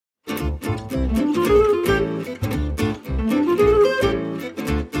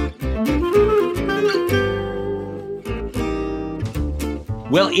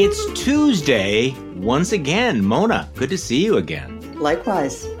Well, it's Tuesday once again. Mona, good to see you again.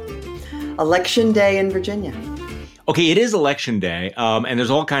 Likewise. Election day in Virginia. Okay, it is election day, and there's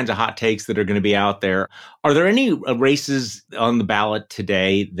all kinds of hot takes that are going to be out there. Are there any races on the ballot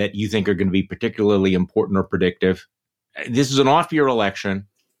today that you think are going to be particularly important or predictive? This is an off-year election.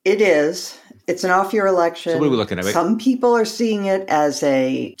 It is. It's an off-year election. So what are we looking at? Some people are seeing it as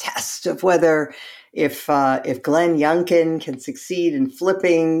a test of whether if Glenn Youngkin can succeed in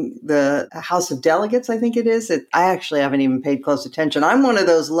flipping the House of Delegates, I think it is. I actually haven't even paid close attention. I'm one of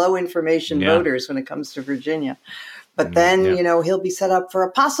those low information voters when it comes to Virginia. But then, he'll be set up for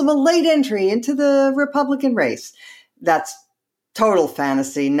a possible late entry into the Republican race. That's total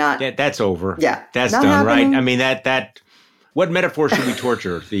fantasy, not... That's over. Yeah. That's done, happening. Right? I mean, that what metaphor should we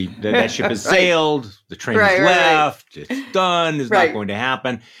torture? That ship has sailed, the train has left, it's done, it's not going to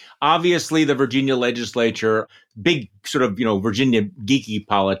happen. Obviously, the Virginia legislature, big sort of, Virginia geeky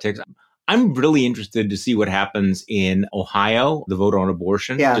politics. I'm really interested to see what happens in Ohio, the vote on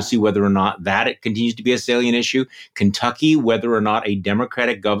abortion, to see whether or not that it continues to be a salient issue. Kentucky, whether or not a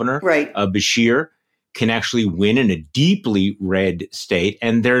Democratic governor, Beshear, can actually win in a deeply red state.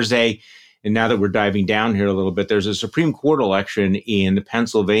 And and now that we're diving down here a little bit, there's a Supreme Court election in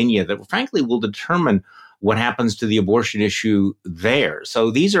Pennsylvania that frankly will determine what happens to the abortion issue there.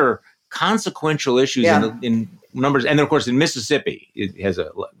 So these are consequential issues in numbers. And then, of course, in Mississippi, it has a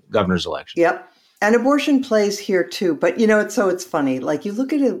governor's election. Yep. And abortion plays here, too. But, it's funny. Like, you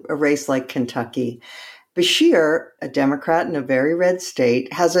look at a race like Kentucky, Beshear, a Democrat in a very red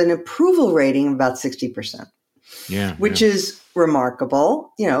state, has an approval rating of about 60%. Which is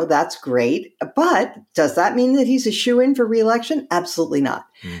remarkable. That's great. But does that mean that he's a shoo-in for re-election? Absolutely not.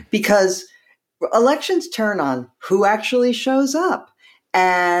 Because elections turn on who actually shows up.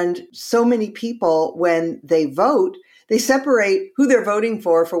 And so many people, when they vote, they separate who they're voting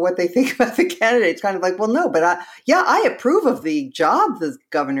for what they think about the candidate. It's kind of like, well, no, but I approve of the job the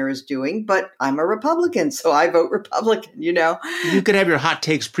governor is doing, but I'm a Republican, so I vote Republican, You could have your hot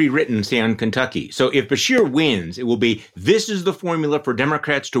takes pre-written, say, on Kentucky. So if Beshear wins, it will be, this is the formula for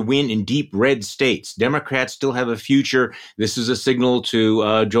Democrats to win in deep red states. Democrats still have a future. This is a signal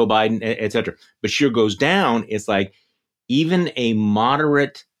to Joe Biden, et cetera. Beshear goes down, it's like, even a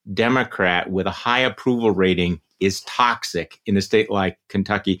moderate Democrat with a high approval rating is toxic in a state like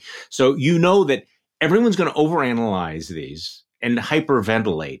Kentucky. So that everyone's going to overanalyze these and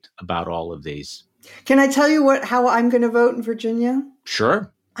hyperventilate about all of these. Can I tell you how I'm going to vote in Virginia?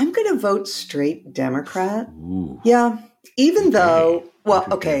 Sure. I'm going to vote straight Democrat. Ooh. Yeah. Even though,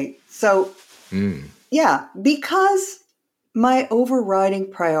 okay. So, because my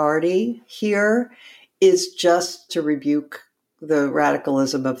overriding priority here is just to rebuke the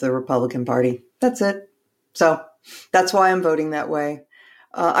radicalism of the Republican Party. That's it. So that's why I'm voting that way.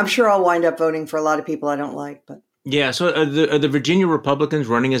 I'm sure I'll wind up voting for a lot of people I don't like, but. Yeah. So are the Virginia Republicans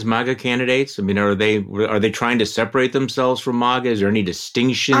running as MAGA candidates? I mean, are they trying to separate themselves from MAGA? Is there any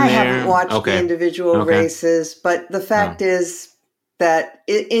distinction there? I haven't watched the individual races, but the fact is that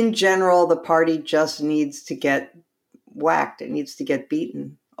in general, the party just needs to get whacked. It needs to get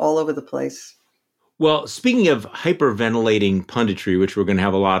beaten all over the place. Well, speaking of hyperventilating punditry, which we're going to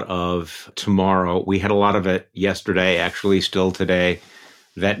have a lot of tomorrow, we had a lot of it yesterday, actually still today,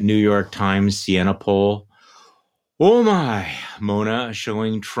 that New York Times Siena poll. Oh my, Mona,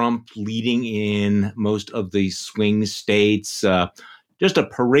 showing Trump leading in most of the swing states, just a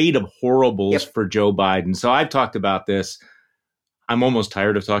parade of horribles for Joe Biden. So I've talked about this. I'm almost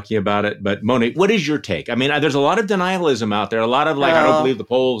tired of talking about it. But Mona, what is your take? I mean, there's a lot of denialism out there, a lot of I don't believe the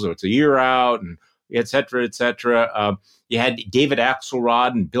polls, or it's a year out, and et cetera, et cetera. You had David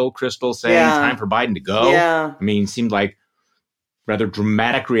Axelrod and Bill Kristol saying time for Biden to go. Yeah. I mean, it seemed like rather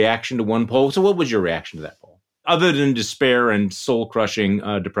dramatic reaction to one poll. So what was your reaction to that poll, other than despair and soul-crushing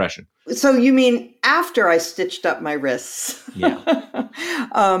depression? So you mean after I stitched up my wrists? Yeah.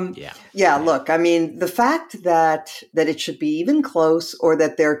 Look, I mean, the fact that it should be even close, or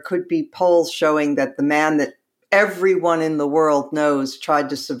that there could be polls showing that the man that everyone in the world knows tried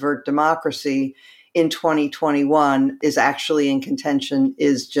to subvert democracy in 2021 is actually in contention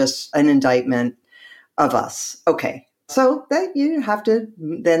is just an indictment of us. Okay. So that you have to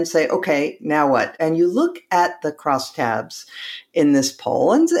then say, okay, now what? And you look at the crosstabs in this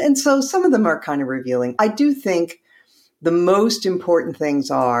poll, and so some of them are kind of revealing. I do think the most important things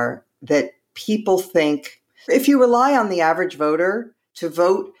are that people think, if you rely on the average voter to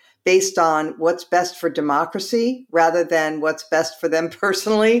vote based on what's best for democracy rather than what's best for them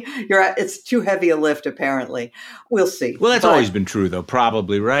personally, it's too heavy a lift, apparently. We'll see. Well, that's always been true, though,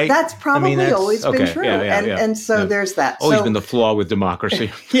 probably, right? That's probably always been true. And so there's that. Always been the flaw with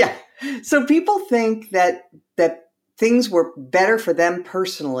democracy. Yeah. So people think that things were better for them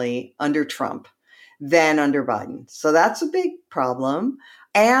personally under Trump than under Biden. So that's a big problem.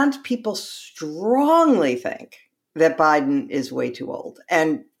 And people strongly think that Biden is way too old.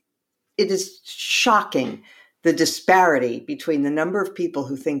 And it is shocking, the disparity between the number of people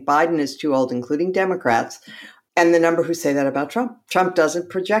who think Biden is too old, including Democrats, and the number who say that about Trump. Trump doesn't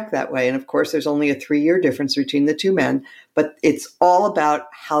project that way. And of course, there's only a 3-year difference between the two men, but it's all about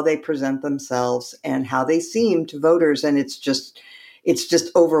how they present themselves and how they seem to voters. And it's just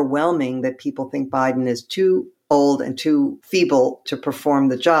overwhelming that people think Biden is too old and too feeble to perform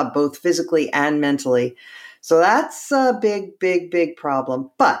the job, both physically and mentally. So that's a big, big, big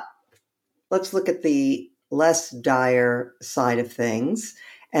problem. But let's look at the less dire side of things.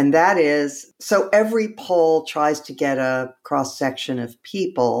 And that is, so every poll tries to get a cross-section of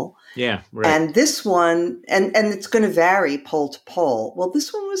people. Yeah, right. And this one, and it's going to vary poll to poll. Well,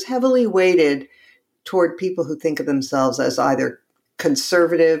 this one was heavily weighted toward people who think of themselves as either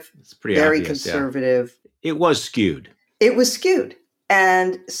conservative, very obvious, conservative. Yeah. It was skewed. It was skewed.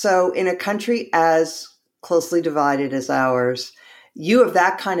 And so in a country as closely divided as ours, you have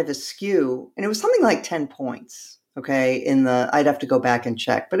that kind of a skew, and it was something like 10 points, okay, I'd have to go back and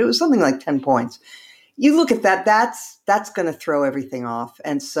check, but it was something like 10 points. You look at that, that's going to throw everything off.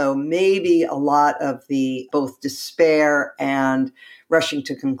 And so maybe a lot of the both despair and rushing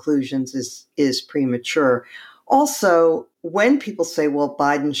to conclusions is premature. Also, when people say, well,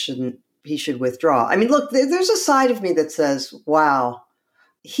 Biden should withdraw. I mean, look, there's a side of me that says, wow,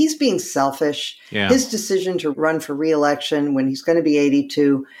 he's being selfish. Yeah. His decision to run for re-election when he's going to be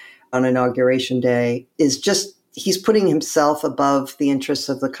 82 on Inauguration Day is just, he's putting himself above the interests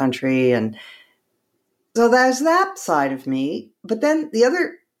of the country. And so there's that side of me. But then the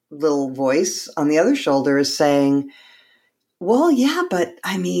other little voice on the other shoulder is saying, well, yeah, but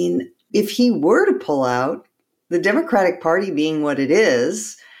I mean, if he were to pull out, the Democratic Party being what it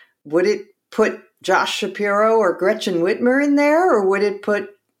is, would it put Josh Shapiro or Gretchen Whitmer in there, or would it put,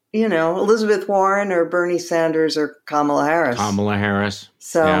 Elizabeth Warren or Bernie Sanders or Kamala Harris? Kamala Harris.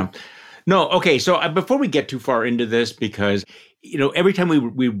 So, yeah. No, okay. So before we get too far into this, because, every time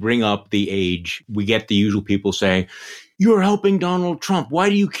we bring up the age, we get the usual people saying, you're helping Donald Trump. Why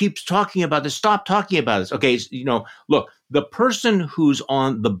do you keep talking about this? Stop talking about this. Okay. Look, the person who's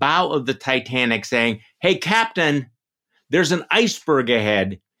on the bow of the Titanic saying, hey, Captain, there's an iceberg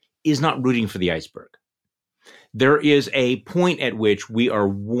ahead, is not rooting for the iceberg. There is a point at which we are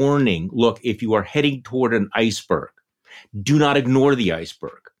warning, look, if you are heading toward an iceberg, do not ignore the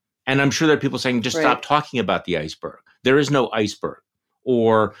iceberg. And I'm sure there are people saying, just stop talking about the iceberg. There is no iceberg.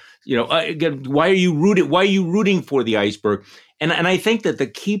 Or, again, why are you rooting for the iceberg? And I think that the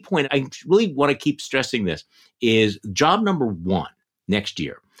key point, I really want to keep stressing this, is job number one next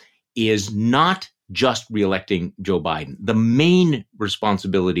year is not just reelecting Joe Biden. The main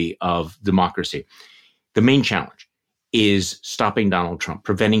responsibility of democracy, the main challenge, is stopping Donald Trump,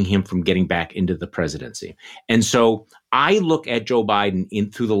 preventing him from getting back into the presidency. And so I look at Joe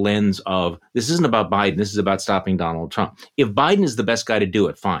Biden through the lens of, this isn't about Biden, this is about stopping Donald Trump. If Biden is the best guy to do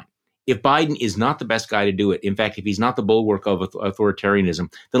it, fine. If Biden is not the best guy to do it, in fact, if he's not the bulwark of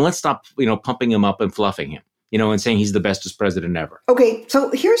authoritarianism, then let's stop, pumping him up and fluffing him, and saying he's the bestest president ever. Okay,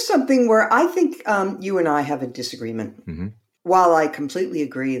 so here's something where I think you and I have a disagreement. Mm-hmm. While I completely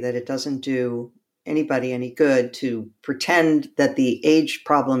agree that it doesn't do anybody any good to pretend that the age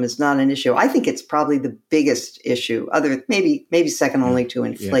problem is not an issue, I think it's probably the biggest issue, maybe second only to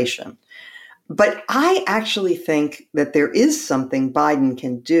inflation. Yeah. But I actually think that there is something Biden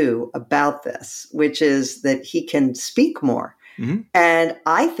can do about this, which is that he can speak more. Mm-hmm. And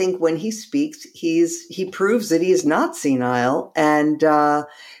I think when he speaks, he proves that he is not senile, and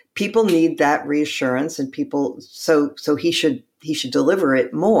people need that reassurance, and so he should deliver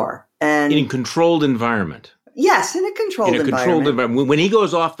it more. And in a controlled environment. Yes, in a controlled environment. When he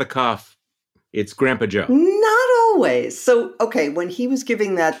goes off the cuff, it's Grandpa Joe. Not always. So, okay, when he was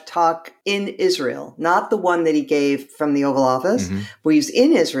giving that talk in Israel, not the one that he gave from the Oval Office, mm-hmm. where he was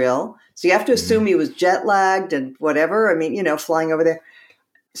in Israel. So you have to assume he was jet lagged and whatever. I mean, flying over there.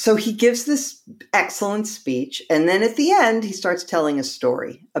 So he gives this excellent speech. And then at the end, he starts telling a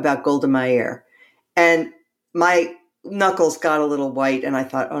story about Golda Meir. And my knuckles got a little white, and I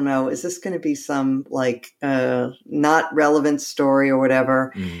thought, oh no, is this going to be some not relevant story or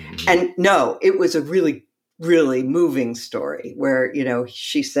whatever? Mm-hmm. And no, it was a really, really moving story where,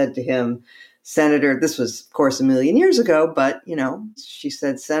 she said to him, Senator, this was, of course, a million years ago, but, she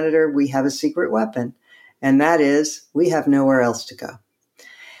said, Senator, we have a secret weapon, and that is we have nowhere else to go.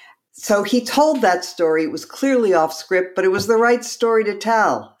 So he told that story. It was clearly off script, but it was the right story to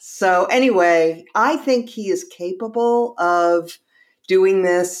tell. So anyway, I think he is capable of doing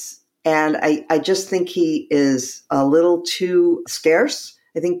this. And I just think he is a little too scarce.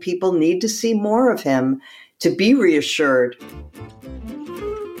 I think people need to see more of him to be reassured.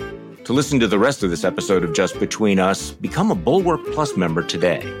 To listen to the rest of this episode of Just Between Us, become a Bulwark Plus member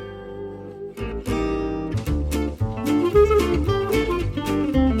today.